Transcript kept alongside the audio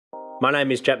My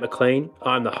name is Jack McLean.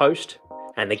 I'm the host,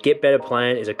 and the Get Better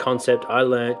Plan is a concept I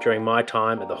learnt during my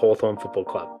time at the Hawthorn Football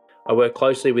Club. I work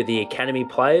closely with the academy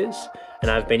players, and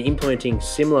I've been implementing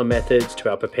similar methods to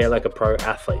our Prepare Like a Pro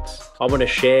athletes. I want to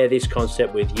share this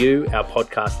concept with you, our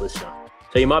podcast listener.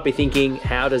 So you might be thinking,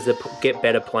 how does the Get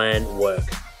Better Plan work?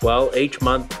 Well, each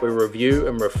month we review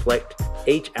and reflect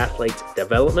each athlete's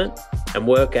development and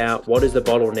work out what is the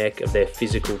bottleneck of their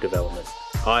physical development,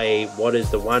 i.e. what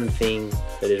is the one thing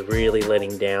that is really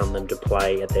letting down them to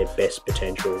play at their best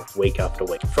potential week after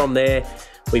week. From there,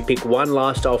 we pick one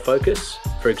lifestyle focus,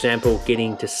 for example,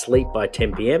 getting to sleep by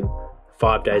 10 p.m,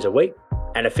 5 days a week,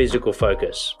 and a physical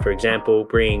focus, for example,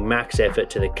 bringing max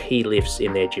effort to the key lifts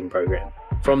in their gym program.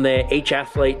 From there, each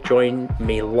athlete join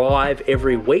me live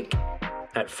every week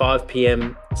at 5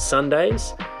 p.m.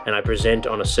 Sundays, and I present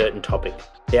on a certain topic.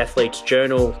 The athletes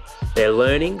journal their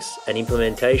learnings and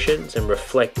implementations and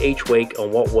reflect each week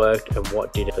on what worked and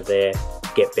what didn't for their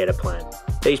Get Better Plan.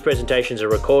 These presentations are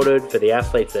recorded for the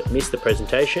athletes that missed the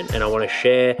presentation, and I want to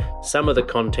share some of the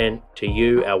content to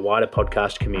you, our wider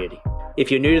podcast community.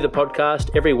 If you're new to the podcast,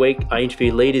 every week I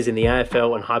interview leaders in the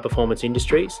AFL and high performance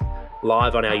industries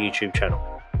live on our YouTube channel.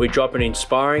 We drop an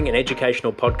inspiring and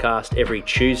educational podcast every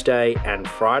Tuesday and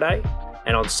Friday.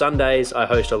 And on Sundays, I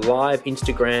host a live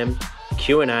Instagram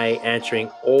Q&A answering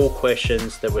all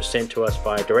questions that were sent to us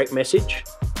via direct message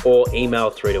or email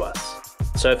through to us.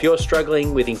 So if you're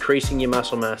struggling with increasing your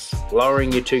muscle mass,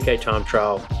 lowering your 2K time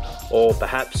trial, or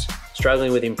perhaps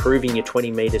struggling with improving your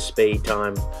 20-meter speed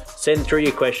time, send through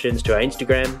your questions to our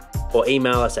Instagram or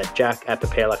email us at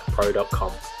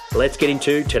jack@preparelikeapro.com. Let's get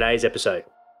into today's episode.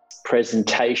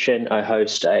 Presentation. I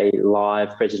host a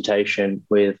live presentation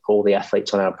with all the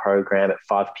athletes on our program at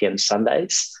 5 p.m.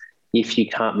 Sundays. If you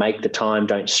can't make the time,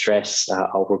 don't stress.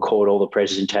 I'll record all the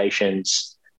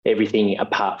presentations, everything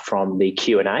apart from the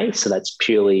Q&A. So that's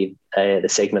purely the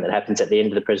segment that happens at the end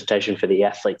of the presentation for the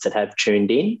athletes that have tuned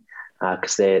in,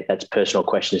 because that's personal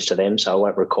questions to them. So I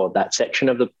won't record that section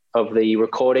of the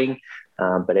recording.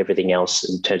 But everything else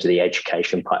in terms of the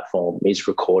education platform is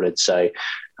recorded. So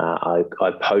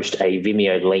I post a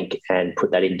Vimeo link and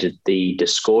put that into the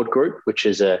Discord group, which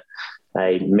is a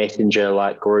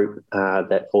messenger-like group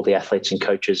that all the athletes and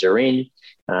coaches are in.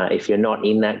 If you're not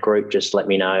in that group, just let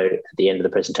me know at the end of the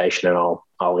presentation and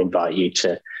I'll invite you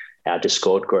to our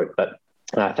Discord group. But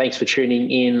thanks for tuning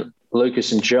in.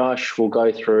 Lucas and Josh will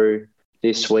go through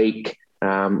this week.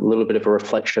 A little bit of a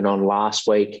reflection on last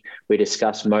week. We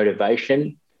discussed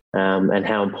motivation and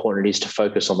how important it is to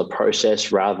focus on the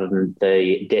process rather than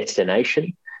the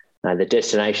destination. The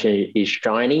destination is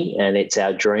shiny and it's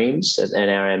our dreams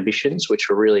and our ambitions, which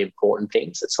are really important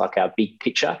things. It's like our big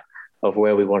picture of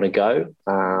where we want to go.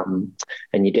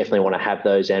 And you definitely want to have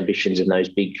those ambitions and those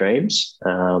big dreams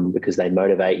because they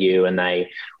motivate you and they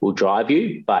will drive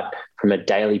you. But from a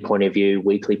daily point of view,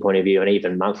 weekly point of view, and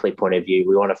even monthly point of view,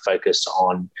 we want to focus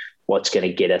on what's going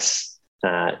to get us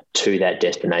to that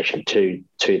destination, to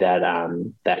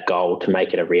that goal, to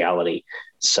make it a reality.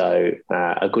 So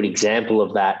a good example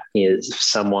of that is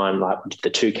someone like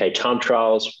the 2K time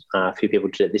trials. A few people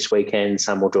did it this weekend.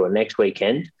 Some will do it next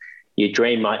weekend. Your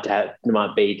dream might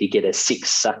be to get a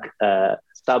sub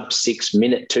 6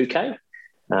 minute 2K,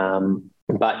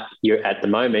 but at the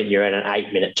moment you're at an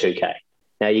 8 minute 2K.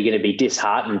 Now you're going to be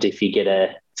disheartened if you get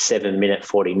a 7 minute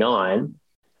 49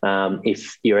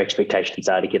 if your expectations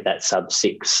are to get that sub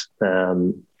 6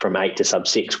 from 8 to sub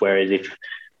 6. Whereas if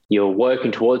you're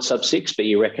working towards sub 6, but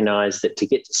you recognise that to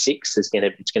get to 6, it's going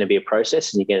to be a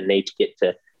process, and you're going to need to get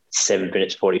to 7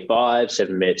 minutes 45,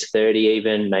 7 minutes 30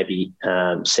 even, maybe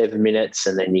 7 minutes,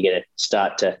 and then you're going to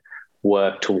start to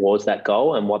work towards that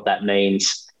goal. And what that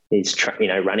means is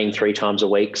running 3 times a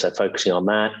week, so focusing on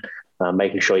that,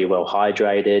 making sure you're well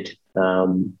hydrated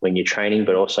when you're training,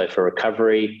 but also for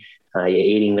recovery. You're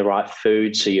eating the right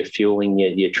food, so you're fueling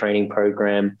your training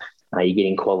program. You're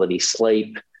getting quality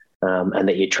sleep, and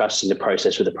that you're trusting the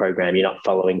process with the program. You're not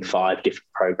following 5 different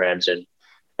programs and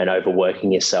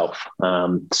overworking yourself.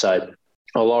 So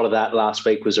a lot of that last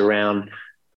week was around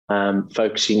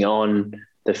focusing on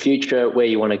the future, where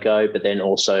you want to go, but then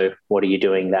also what are you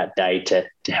doing that day to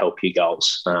help your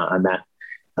goals. And that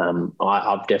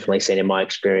I've definitely seen in my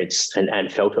experience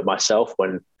and felt it myself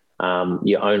when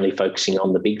you're only focusing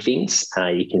on the big things,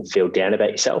 you can feel down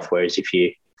about yourself. Whereas if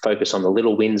you focus on the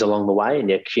little wins along the way and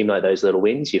you accumulate those little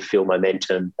wins, you feel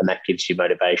momentum, and that gives you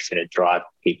motivation and drive to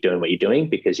keep doing what you're doing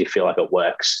because you feel like it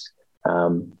works.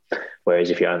 Whereas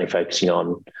if you're only focusing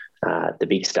on the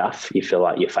big stuff, you feel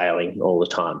like you're failing all the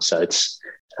time. So it's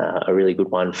a really good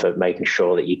one for making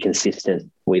sure that you're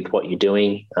consistent with what you're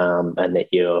doing, and that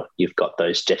you've got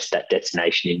that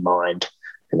destination in mind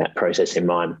that process in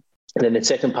mind. And then the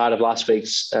second part of last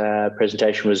week's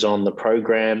presentation was on the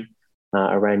program.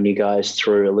 I ran you guys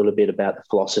through a little bit about the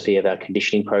philosophy of our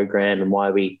conditioning program and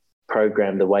why we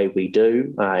program the way we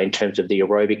do in terms of the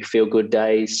aerobic feel-good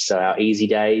days, so our easy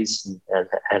days,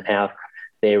 and how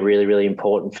they're really, really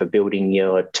important for building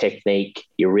your technique,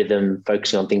 your rhythm,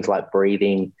 focusing on things like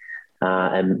breathing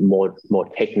and more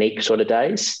technique sort of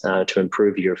days to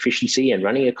improve your efficiency and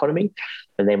running economy.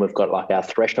 And then we've got like our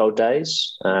threshold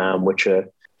days, which are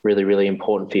really, really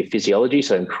important for your physiology,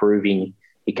 so improving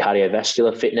your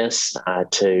cardiovascular fitness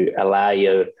to allow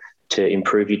you to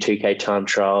improve your 2K time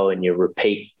trial and your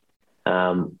repeat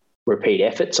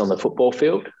efforts on the football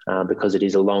field because it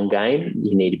is a long game.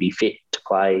 You need to be fit to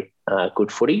play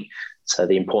good footy. So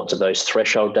the importance of those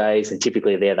threshold days, and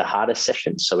typically they're the hardest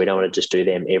sessions. So we don't want to just do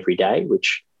them every day,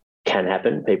 which can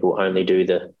happen. People only do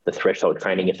the threshold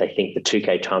training if they think the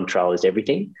 2K time trial is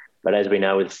everything. But as we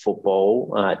know with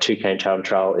football, 2K time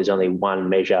trial is only one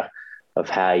measure of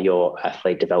how your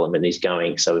athlete development is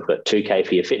going. So we've got 2K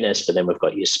for your fitness, but then we've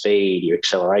got your speed, your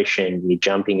acceleration, your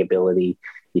jumping ability,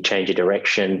 your change of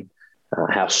direction,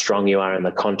 how strong you are in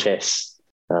the contest.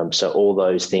 So all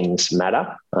those things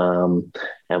matter.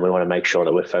 And we want to make sure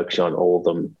that we're focusing on all of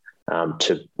them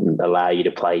to allow you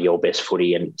to play your best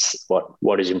footy. And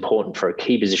what is important for a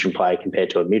key position player compared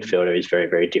to a midfielder is very,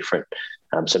 very different.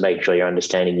 So making sure you're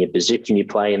understanding your position you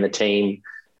play in the team,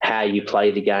 how you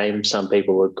play the game. Some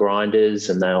people are grinders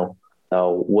and they'll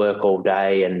work all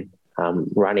day, and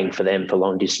running for them for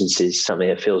long distance is something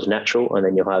that feels natural. And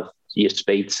then you'll have your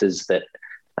speedsters that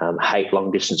hate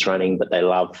long distance running, but they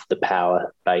love the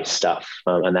power based stuff.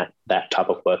 And that type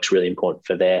of work's really important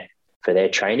for their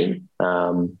training,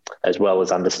 as well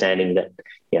as understanding that,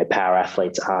 power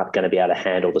athletes aren't going to be able to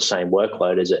handle the same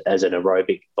workload as an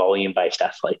aerobic volume-based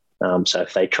athlete. So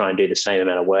if they try and do the same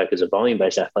amount of work as a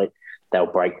volume-based athlete, they'll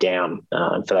break down.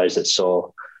 And for those that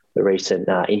saw the recent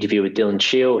interview with Dylan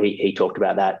Shiel, he talked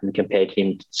about that and compared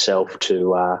himself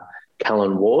to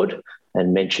Callan Ward,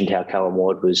 and mentioned how Callan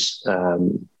Ward was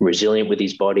resilient with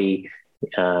his body.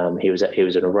 He was an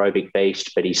aerobic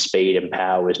beast, but his speed and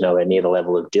power was nowhere near the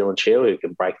level of Dylan Shiel, who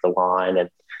can break the line and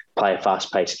play a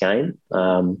fast-paced game.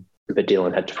 But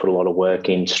Dylan had to put a lot of work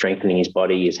in strengthening his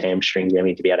body, his hamstrings,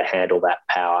 everything to be able to handle that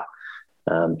power.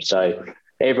 So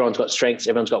everyone's got strengths,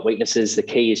 everyone's got weaknesses. The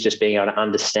key is just being able to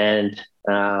understand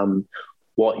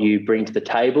what you bring to the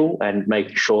table and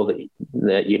make sure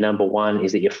that your number one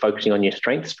is that you're focusing on your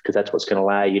strengths, because that's what's going to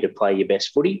allow you to play your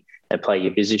best footy and play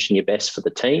your position your best for the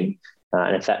team.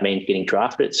 And if that means getting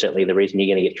drafted, it's certainly the reason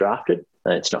you're going to get drafted.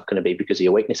 It's not going to be because of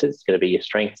your weaknesses. It's going to be your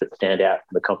strengths that stand out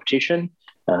in the competition.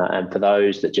 And for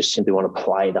those that just simply want to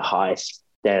play the highest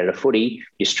standard of footy,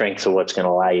 your strengths are what's going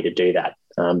to allow you to do that.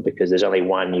 Because there's only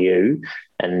one you,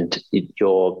 and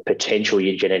your potential,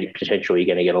 your genetic potential, you're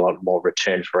going to get a lot more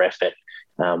return for effort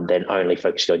than only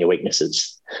focusing on your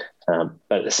weaknesses. But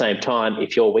at the same time,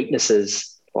 if your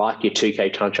weaknesses, like your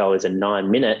 2K time trial, is a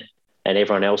 9-minute, and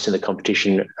everyone else in the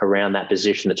competition around that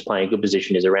position that's playing a good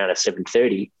position is around a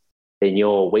 7:30, then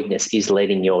your weakness is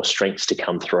letting your strengths to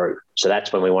come through. So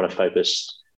that's when we want to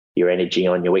focus your energy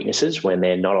on your weaknesses, when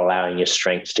they're not allowing your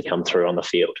strengths to come through on the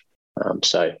field.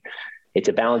 So it's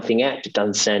a balancing act. It's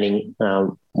understanding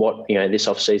what, this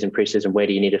off-season, pre-season, where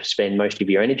do you need to spend most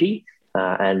of your energy?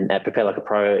 And at Prepare Like a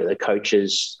Pro, the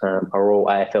coaches are all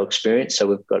AFL experienced. So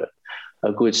we've got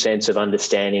a good sense of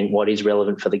understanding what is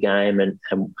relevant for the game and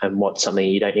what's something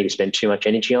you don't need to spend too much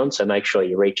energy on. So make sure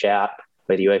you reach out,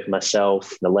 whether you work with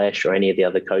myself, Nilesh, or any of the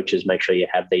other coaches. Make sure you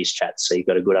have these chats so you've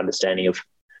got a good understanding of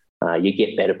your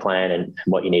Get Better plan and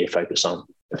what you need to focus on.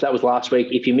 If that was last week,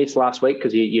 if you missed last week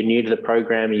because you're new to the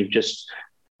program and you've just,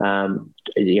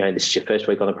 this is your first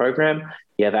week on the program,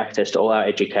 you have access to all our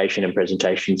education and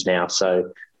presentations now.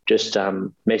 So just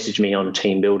message me on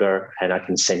TeamBuilder and I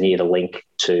can send you the link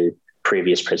to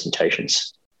previous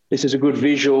presentations. This is a good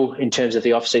visual in terms of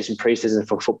the off-season, pre-season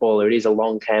for football. It is a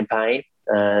long campaign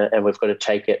and we've got to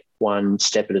take it one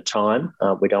step at a time.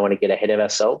 We don't want to get ahead of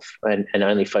ourselves and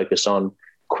only focus on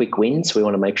quick wins. We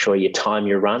want to make sure you time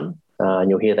your run.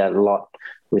 And you'll hear that a lot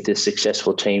with the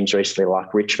successful teams recently,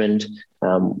 like Richmond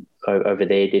over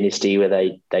their dynasty, where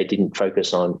they didn't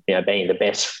focus on being the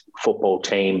best football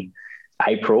team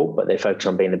April, but they focus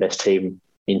on being the best team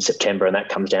in September, and that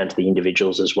comes down to the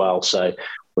individuals as well. So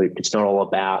it's not all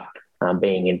about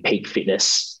being in peak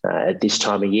fitness at this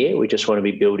time of year. We just want to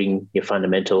be building your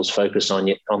fundamentals, focus on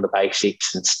the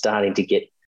basics, and starting to get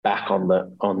back on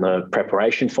the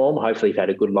preparation form. Hopefully you've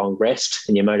had a good long rest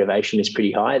and your motivation is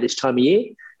pretty high at this time of year.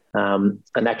 And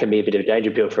that can be a bit of a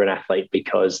danger pill for an athlete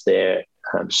because they're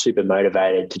super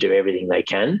motivated to do everything they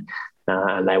can.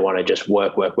 and they want to just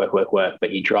work,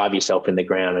 but you drive yourself in the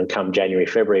ground, and come January,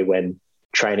 February, when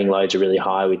training loads are really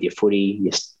high with your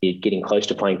footy, you're getting close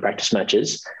to playing practice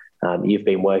matches. You've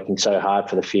been working so hard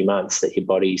for the few months that your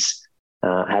body's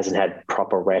hasn't had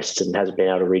proper rest and hasn't been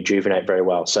able to rejuvenate very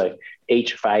well. So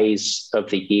each phase of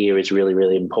the year is really,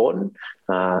 really important.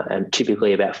 And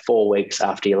typically about 4 weeks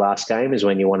after your last game is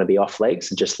when you want to be off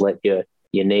legs and just let your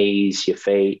knees, your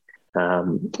feet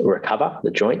recover,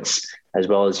 the joints, as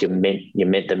well as the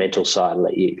mental side.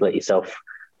 Let yourself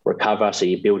recover, so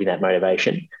you're building that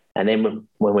motivation. And then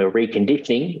when we're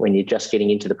reconditioning, when you're just getting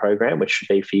into the program, which should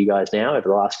be for you guys now over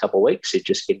the last couple of weeks, you're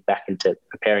just getting back into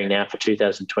preparing now for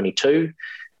 2022.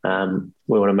 We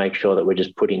want to make sure that we're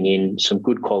just putting in some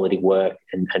good quality work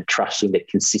and trusting that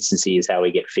consistency is how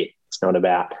we get fit. It's not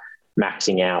about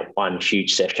maxing out one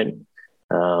huge session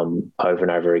over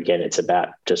and over again. It's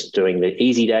about just doing the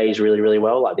easy days really, really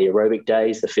well, like the aerobic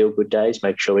days, the feel-good days.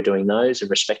 Make sure we're doing those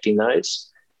and respecting those.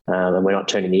 And we're not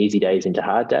turning the easy days into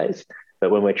hard days. But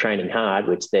when we're training hard,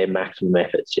 it's their maximum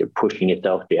efforts. You're pushing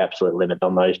yourself to the absolute limit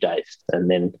on those days. And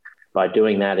then by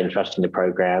doing that and trusting the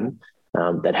program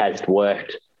that has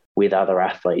worked with other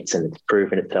athletes and it's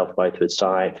proven itself both with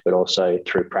science but also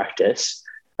through practice,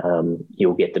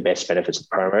 you'll get the best benefits of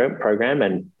the program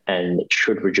and it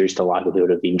should reduce the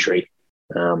likelihood of injury.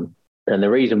 And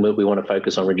the reason we want to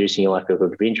focus on reducing your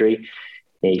likelihood of injury,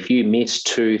 if you miss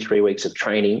 2-3 weeks of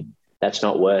training, that's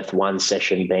not worth one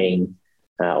session being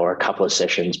or a couple of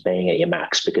sessions being at your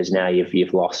max, because now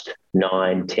you've lost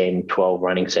 9, 10, 12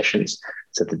 running sessions.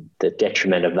 So the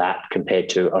detriment of that compared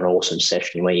to an awesome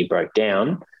session where you broke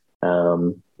down,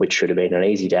 which should have been an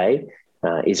easy day,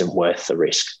 isn't worth the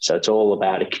risk. So it's all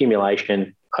about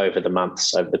accumulation over the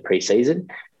months, over the preseason,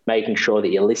 making sure that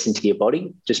you listen to your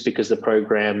body. Just because the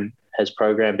program has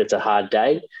programmed it's a hard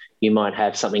day, you might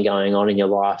have something going on in your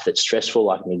life that's stressful,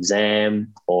 like an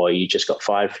exam, or you just got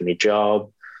fired from your job,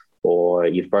 or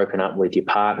you've broken up with your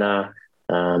partner,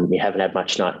 you haven't had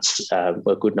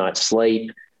a good night's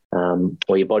sleep,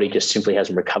 or your body just simply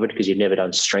hasn't recovered because you've never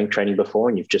done strength training before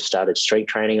and you've just started strength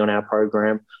training on our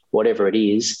program. Whatever it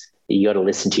is, you got to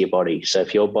listen to your body. So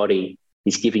if your body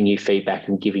is giving you feedback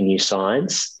and giving you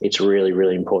signs, it's really,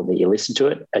 really important that you listen to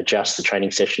it, adjust the training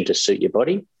session to suit your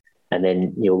body, and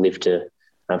then you'll live to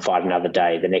fight another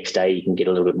day. The next day you can get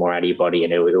a little bit more out of your body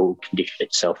and it will condition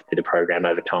itself to the program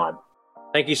over time.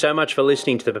 Thank you so much for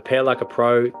listening to the Prepare Like a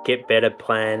Pro Get Better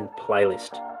Plan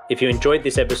playlist. If you enjoyed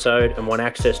this episode and want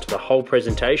access to the whole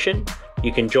presentation,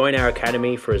 you can join our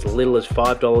academy for as little as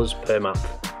 $5 per month.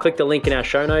 Click the link in our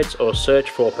show notes or search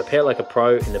for Prepare Like a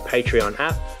Pro in the Patreon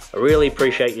app. I really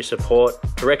appreciate your support.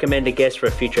 To recommend a guest for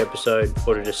a future episode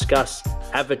or to discuss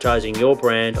advertising your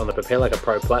brand on the Prepare Like a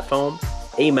Pro platform,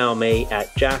 email me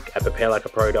at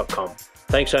jack@preparelikeapro.com.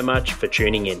 Thanks so much for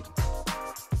tuning in.